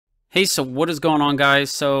Hey, so what is going on,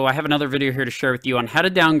 guys? So I have another video here to share with you on how to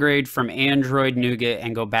downgrade from Android Nougat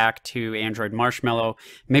and go back to Android Marshmallow.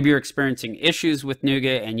 Maybe you're experiencing issues with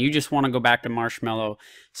Nougat and you just want to go back to Marshmallow.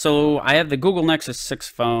 So I have the Google Nexus 6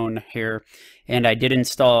 phone here, and I did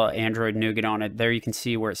install Android Nougat on it. There you can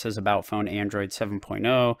see where it says About Phone Android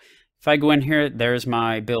 7.0. If I go in here, there's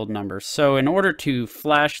my build number. So in order to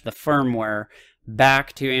flash the firmware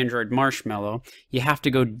back to Android Marshmallow, you have to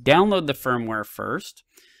go download the firmware first.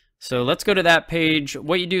 So let's go to that page.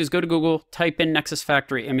 What you do is go to Google, type in Nexus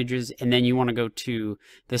Factory Images, and then you want to go to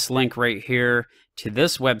this link right here to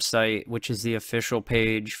this website, which is the official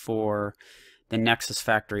page for the Nexus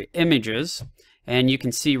Factory Images. And you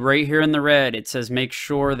can see right here in the red, it says make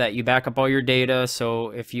sure that you back up all your data.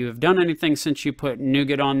 So if you have done anything since you put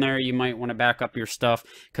Nougat on there, you might want to back up your stuff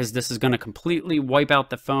because this is going to completely wipe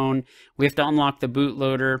out the phone. We have to unlock the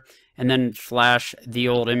bootloader and then flash the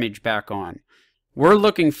old image back on. We're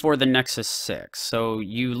looking for the Nexus 6, so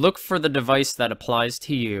you look for the device that applies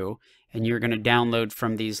to you, and you're going to download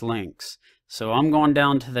from these links. So I'm going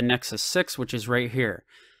down to the Nexus 6, which is right here.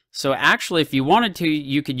 So actually, if you wanted to,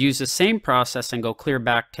 you could use the same process and go clear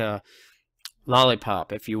back to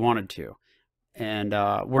Lollipop if you wanted to. And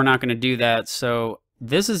we're not going to do that. So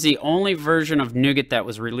this is the only version of Nougat that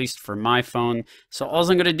was released for my phone. So all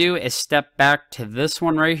I'm going to do is step back to this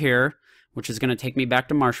one right here, which is going to take me back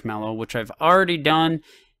to Marshmallow, which I've already done,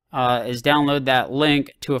 is download that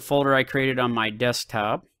link to a folder I created on my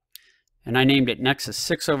desktop. And I named it Nexus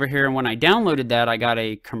 6 over here. And when I downloaded that, I got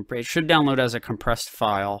it should download as a compressed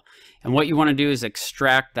file. And what you want to do is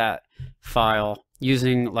extract that file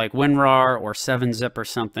using like WinRAR or 7-zip or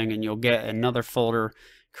something, and you'll get another folder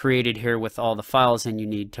created here with all the files and you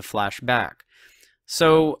need to flash back.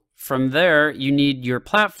 So from there, you need your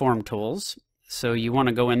platform tools. So you want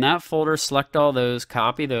to go in that folder, select all those,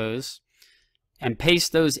 copy those, and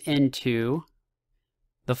paste those into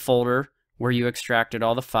the folder where you extracted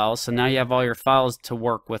all the files. So now you have all your files to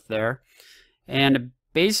work with there. And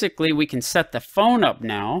basically we can set the phone up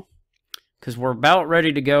now because we're about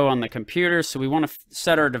ready to go on the computer. So we want to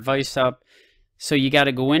set our device up. So you got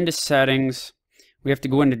to go into settings. We have to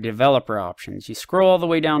go into developer options. You scroll all the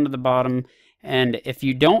way down to the bottom. And if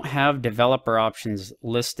you don't have developer options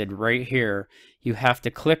listed right here, you have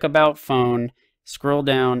to click About Phone, scroll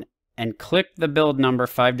down, and click the build number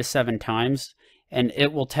 5 to 7 times, and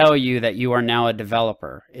it will tell you that you are now a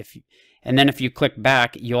developer. And then if you click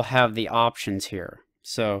back, you'll have the options here.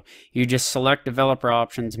 So you just select developer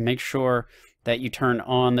options, make sure that you turn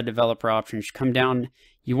on the developer options. Come down,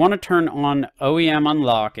 you want to turn on OEM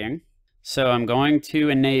unlocking. So I'm going to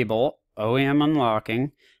enable OEM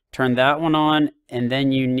unlocking. Turn that one on, and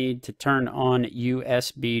then you need to turn on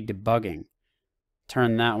USB debugging.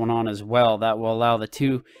 Turn that one on as well. That will allow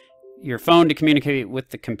your phone to communicate with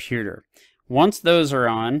the computer. Once those are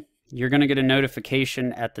on, you're going to get a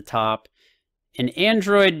notification at the top. In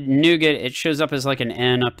Android Nougat, it shows up as like an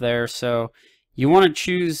N up there. So you want to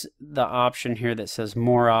choose the option here that says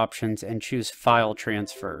More Options and choose File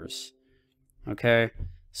Transfers. Okay,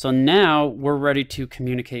 so now we're ready to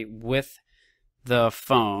communicate with the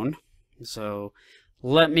phone. So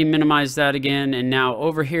let me minimize that again, and now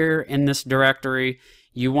over here in this directory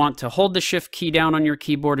you want to hold the shift key down on your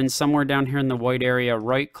keyboard, and somewhere down here in the white area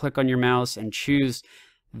right click on your mouse and choose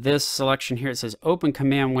this selection here. It says open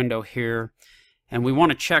command window here, and we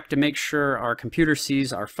want to check to make sure our computer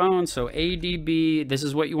sees our phone. So ADB, this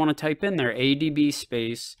is what you want to type in there, ADB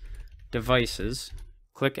space devices,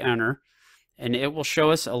 click enter, and it will show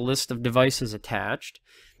us a list of devices attached.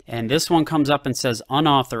 And this one comes up and says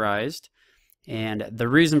unauthorized. And the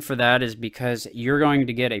reason for that is because you're going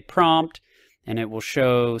to get a prompt, and it will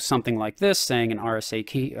show something like this saying an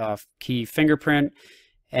RSA key fingerprint.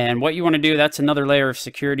 And what you want to do, that's another layer of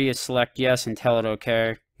security, is select yes and tell it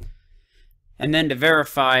okay. And then to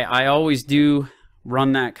verify, I always do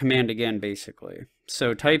run that command again basically.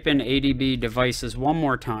 So type in ADB devices one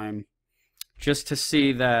more time just to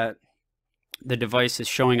see that the device is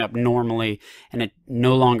showing up normally and it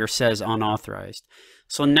no longer says unauthorized.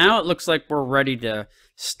 So now it looks like we're ready to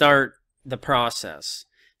start the process.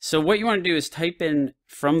 So what you want to do is type in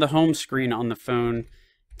from the home screen on the phone,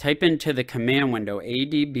 type into the command window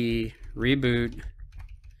ADB reboot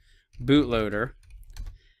bootloader,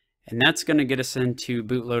 and that's going to get us into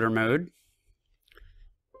bootloader mode.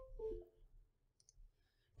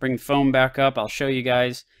 Bring phone back up. I'll show you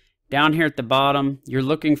guys. Down here at the bottom, you're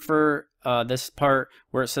looking for this part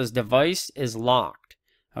where it says device is locked.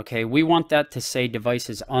 Okay, we want that to say device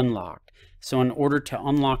is unlocked. So in order to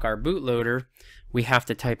unlock our bootloader, we have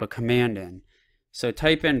to type a command in. So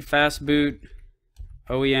type in fastboot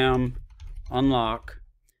OEM unlock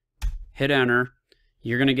hit enter.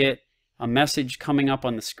 You're going to get a message coming up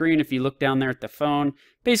on the screen if you look down there at the phone.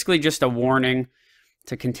 Basically just a warning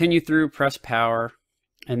to continue through, press power,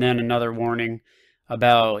 and then another warning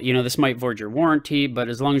about, you know, this might void your warranty, but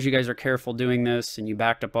as long as you guys are careful doing this and you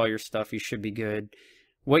backed up all your stuff, you should be good.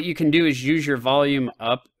 What you can do is use your volume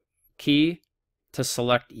up key to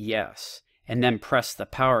select yes, and then press the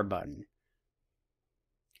power button.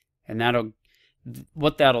 And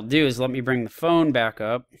what that'll do is, let me bring the phone back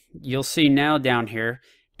up. You'll see now down here,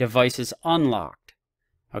 device is unlocked.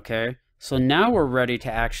 Okay, so now we're ready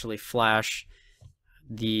to actually flash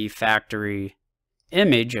the factory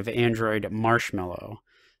image of Android Marshmallow.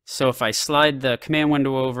 So if I slide the command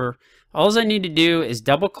window over, all I need to do is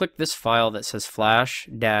double click this file that says flash-all.bat.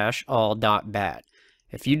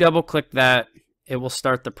 If you double click that, it will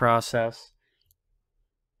start the process.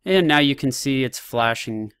 And now you can see it's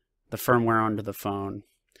flashing the firmware onto the phone.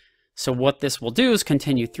 So what this will do is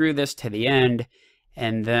continue through this to the end,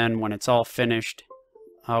 and then when it's all finished,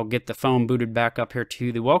 I'll get the phone booted back up here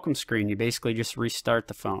to the welcome screen. You basically just restart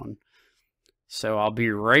the phone. So I'll be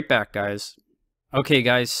right back, guys. Okay,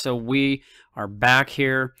 guys, so we are back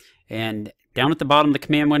here, and down at the bottom of the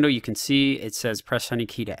command window, you can see it says press any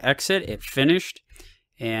key to exit. It finished,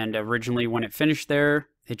 and originally when it finished there,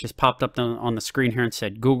 it just popped up on the screen here and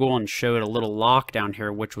said Google and showed a little lock down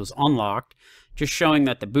here, which was unlocked, just showing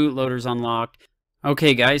that the bootloader's unlocked.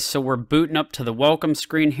 Okay, guys, so we're booting up to the welcome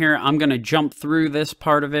screen here. I'm going to jump through this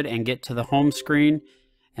part of it and get to the home screen,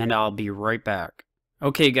 and I'll be right back.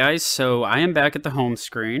 Okay, guys, so I am back at the home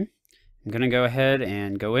screen. I'm going to go ahead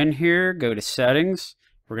and go in here, go to settings.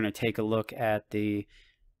 We're going to take a look at the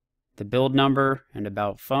build number and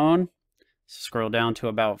about phone. Scroll down to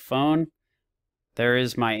about phone. There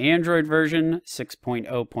is my Android version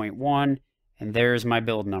 6.0.1, and there's my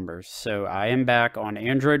build numbers. So I am back on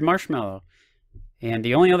Android Marshmallow. And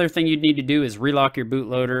the only other thing you'd need to do is relock your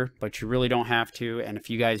bootloader, but you really don't have to. And if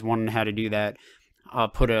you guys want to know how to do that,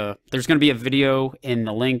 there's going to be a video in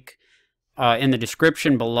the link in the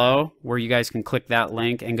description below where you guys can click that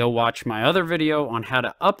link and go watch my other video on how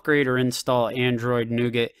to upgrade or install Android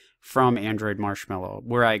Nougat from Android Marshmallow,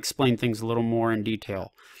 where I explain things a little more in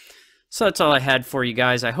detail. So that's all I had for you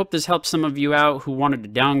guys. I hope this helps some of you out who wanted to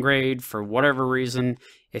downgrade for whatever reason.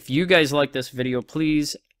 If you guys like this video,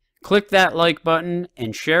 please click that like button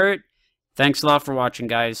and share it. Thanks a lot for watching,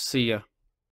 guys. See ya.